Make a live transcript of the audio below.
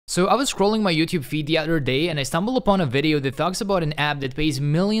So I was scrolling my YouTube feed the other day and I stumbled upon a video that talks about an app that pays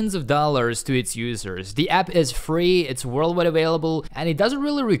millions of dollars to its users. The app is free, it's worldwide available, and it doesn't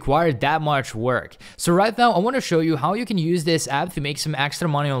really require that much work. So right now I want to show you how you can use this app to make some extra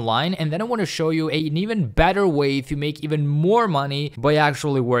money online, and then I want to show you an even better way to make even more money by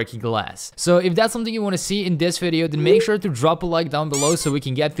actually working less. So if that's something you want to see in this video, then make sure to drop a like down below so we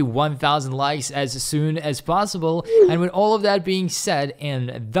can get to 1,000 likes as soon as possible. And with all of that being said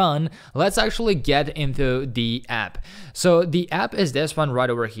and done, let's actually get into the app. So the app is this one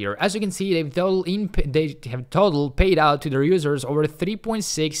right over here. As you can see, they have total paid out to their users over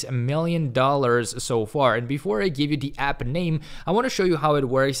 $3.6 million so far. And before I give you the app name, I want to show you how it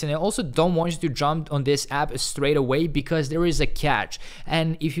works. And I also don't want you to jump on this app straight away because there is a catch.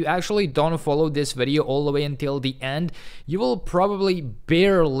 And if you actually don't follow this video all the way until the end, you will probably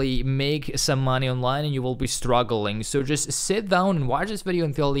barely make some money online and you will be struggling. So just sit down and watch this video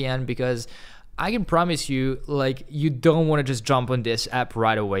until the end, because I can promise you, like, you don't want to just jump on this app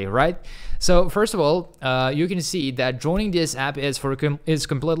right away, right? So first of all, you can see that joining this app is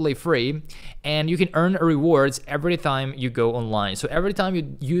completely free, and you can earn rewards every time you go online. So every time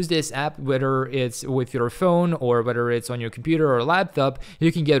you use this app, whether it's with your phone or whether it's on your computer or laptop,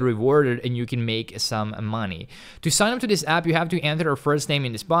 you can get rewarded and you can make some money. To sign up to this app, you have to enter your first name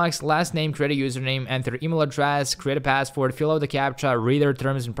in this box, last name, create a username, enter email address, create a password, fill out the CAPTCHA, read their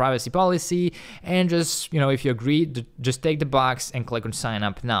terms and privacy policy, and just, if you agree, just take the box and click on sign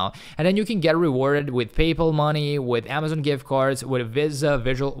up now. And then you can get rewarded with PayPal money, with Amazon gift cards, with Visa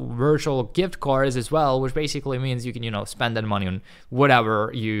virtual gift cards as well, which basically means you can, spend that money on whatever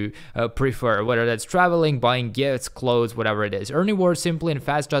you prefer, whether that's traveling, buying gifts, clothes, whatever it is. Earn rewards simply and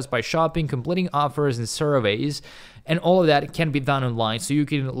fast just by shopping, completing offers and surveys. And all of that can be done online. So you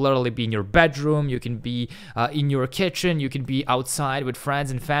can literally be in your bedroom, you can be in your kitchen, you can be outside with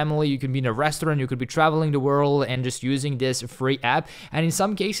friends and family, you can be in a restaurant, you could be traveling the world and just using this free app. And in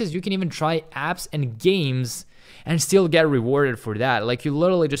some cases, you can even try apps and games and still get rewarded for that. Like, you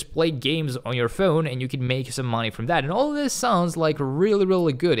literally just play games on your phone and you can make some money from that. And all of this sounds like really,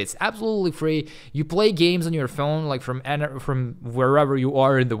 really good. It's absolutely free. You play games on your phone, like from wherever you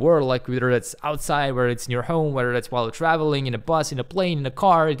are in the world, like whether it's outside, whether it's in your home, whether that's while traveling, in a bus, in a plane, in a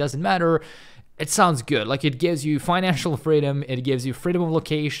car, it doesn't matter. It sounds good. Like, it gives you financial freedom, it gives you freedom of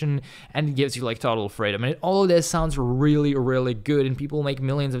location, and it gives you like total freedom. And all of this sounds really, really good, and people make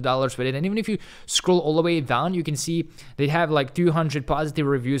millions of dollars with it. And even if you scroll all the way down, you can see they have like 200 positive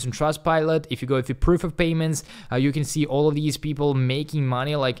reviews on Trustpilot. If you go to proof of payments, you can see all of these people making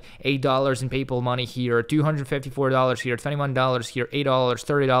money, like $8 in PayPal money here, $254 here, $21 here, $8,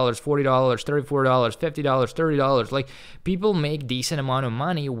 $30, $40, $34, $50, $30. Like, people make decent amount of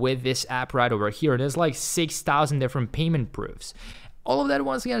money with this app right over here. There's like 6,000 different payment proofs. All of that,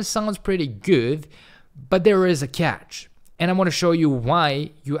 once again, sounds pretty good, but there is a catch. And I want to show you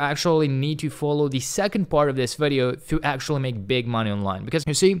why you actually need to follow the second part of this video to actually make big money online. Because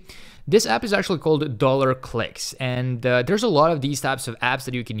you see, this app is actually called Dollar Clicks, and there's a lot of these types of apps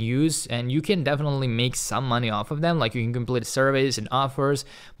that you can use, and you can definitely make some money off of them. Like, you can complete surveys and offers,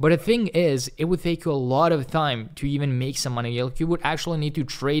 but the thing is, it would take you a lot of time to even make some money. Like, you would actually need to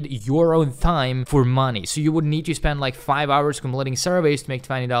trade your own time for money. So you would need to spend like 5 hours completing surveys to make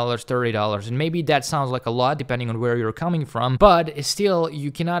 $20, $30, and maybe that sounds like a lot depending on where you're coming from, but still,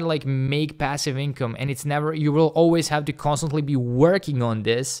 you cannot like make passive income, and you will always have to constantly be working on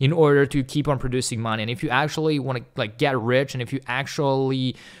this in order to keep on producing money. And if you actually want to like get rich, and if you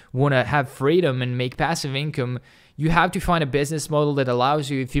actually want to have freedom and make passive income, you have to find a business model that allows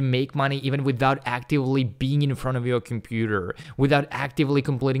you to make money even without actively being in front of your computer, without actively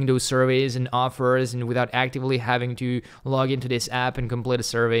completing those surveys and offers, and without actively having to log into this app and complete a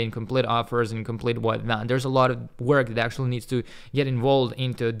survey and complete offers and complete whatnot. There's a lot of work that actually needs to get involved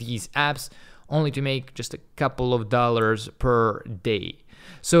into these apps, only to make just a couple of dollars per day.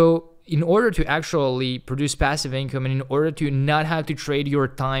 So in order to actually produce passive income, and in order to not have to trade your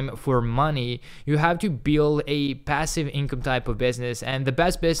time for money, you have to build a passive income type of business. And the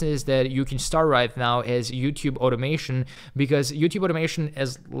best business that you can start right now is YouTube automation, because YouTube automation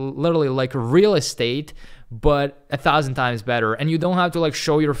is literally like real estate, but 1,000 times better. And you don't have to like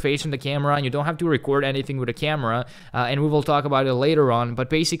show your face in the camera, and you don't have to record anything with a camera, and we will talk about it later on. But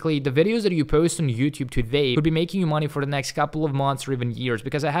basically, the videos that you post on YouTube today could be making you money for the next couple of months or even years,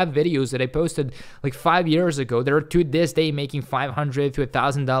 because I have videos that I posted like 5 years ago that are to this day making $500 to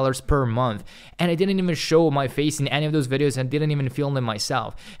 $1,000 per month, and I didn't even show my face in any of those videos and didn't even film them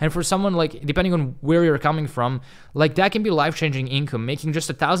myself. And for someone, like, depending on where you're coming from, like, that can be life-changing income. Making just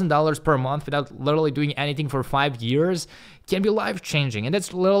 $1,000 per month without literally doing anything for 5 years can be life-changing. And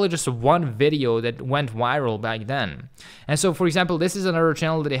that's literally just one video that went viral back then. And so, for example, this is another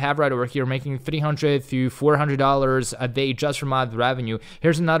channel that they have right over here making $300 to $400 a day just from ad revenue.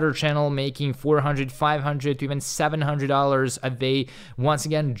 Here's another channel making $400, $500 to even $700 a day, once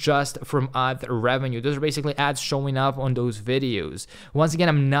again, just from ad revenue. Those are basically ads showing up on those videos. Once again,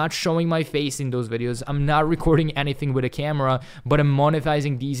 I'm not showing my face in those videos. I'm not recording anything with a camera, but I'm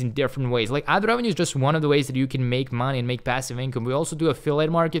monetizing these in different ways. Like, ad revenue is just one of the ways that you can make money and make passive income. We also do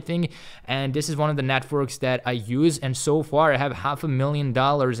affiliate marketing, and this is one of the networks that I use, and so far I have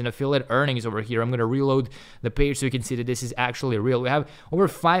 $500,000 in affiliate earnings over here. I'm going to reload the page so you can see that this is actually real. We have over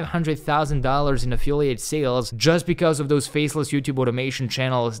 $500,000 in affiliate sales just because of those faceless YouTube automation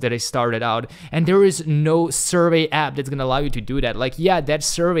channels that I started out. And there is no survey app that's going to allow you to do that. Like, yeah, that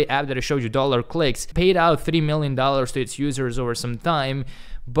survey app that I showed you, Dollar Clicks, paid out $3 million to its users over some time,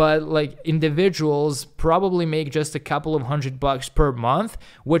 but like individuals probably make just a couple of $100 per month,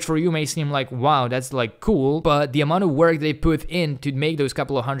 which for you may seem like, wow, that's like cool, but the amount of work they put in to make those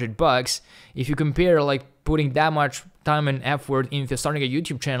couple of $100, if you compare like putting that much time and effort into starting a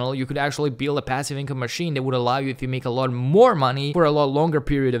YouTube channel, you could actually build a passive income machine that would allow you to make a lot more money for a lot longer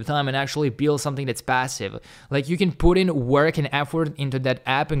period of time and actually build something that's passive. Like, you can put in work and effort into that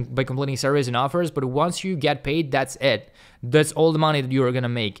app and by completing surveys and offers, but once you get paid, that's it. That's all the money that you're gonna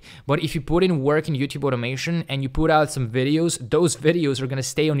make. But if you put in work in YouTube automation and you put out some videos, those videos are gonna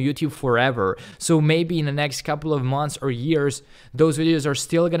stay on YouTube forever. So maybe in the next couple of months or years, those videos are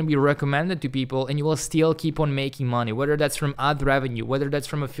still gonna be recommended to people and you will still keep on making money, whether that's from ad revenue, whether that's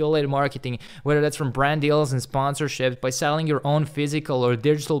from affiliate marketing, whether that's from brand deals and sponsorships, by selling your own physical or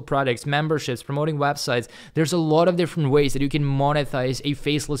digital products, memberships, promoting websites. There's a lot of different ways that you can monetize a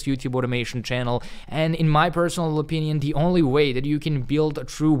faceless YouTube automation channel. And in my personal opinion, the only way that you can build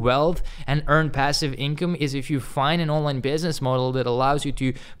true wealth and earn passive income is if you find an online business model that allows you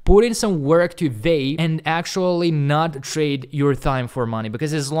to put in some work today and actually not trade your time for money.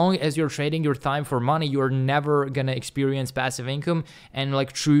 Because as long as you're trading your time for money, you're never gonna experience passive income and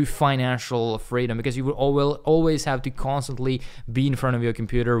like true financial freedom, because you will always have to constantly be in front of your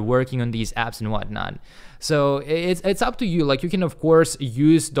computer working on these apps and whatnot. So it's up to you. Like, you can of course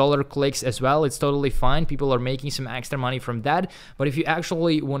use dollar clicks as well. It's totally fine. People are making some extra money from that. But if you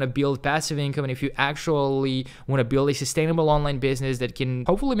actually want to build passive income and if you actually want to build a sustainable online business that can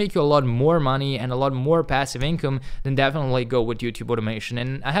hopefully make you a lot more money and a lot more passive income, then definitely go with YouTube automation.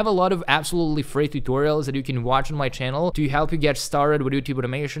 And I have a lot of absolutely free tutorials that you can watch on my channel to help you get started with YouTube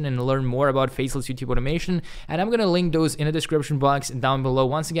automation and learn more about faceless YouTube automation. And I'm gonna link those in the description box down below.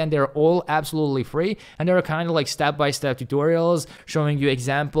 Once again, they're all absolutely free, and they're kind of like step-by-step tutorials showing you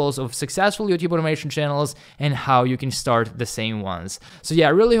examples of successful YouTube automation channels and how you can start the same ones. So yeah,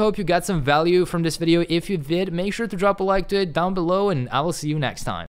 I really hope you got some value from this video. If you did, make sure to drop a like to it down below, and I will see you next time.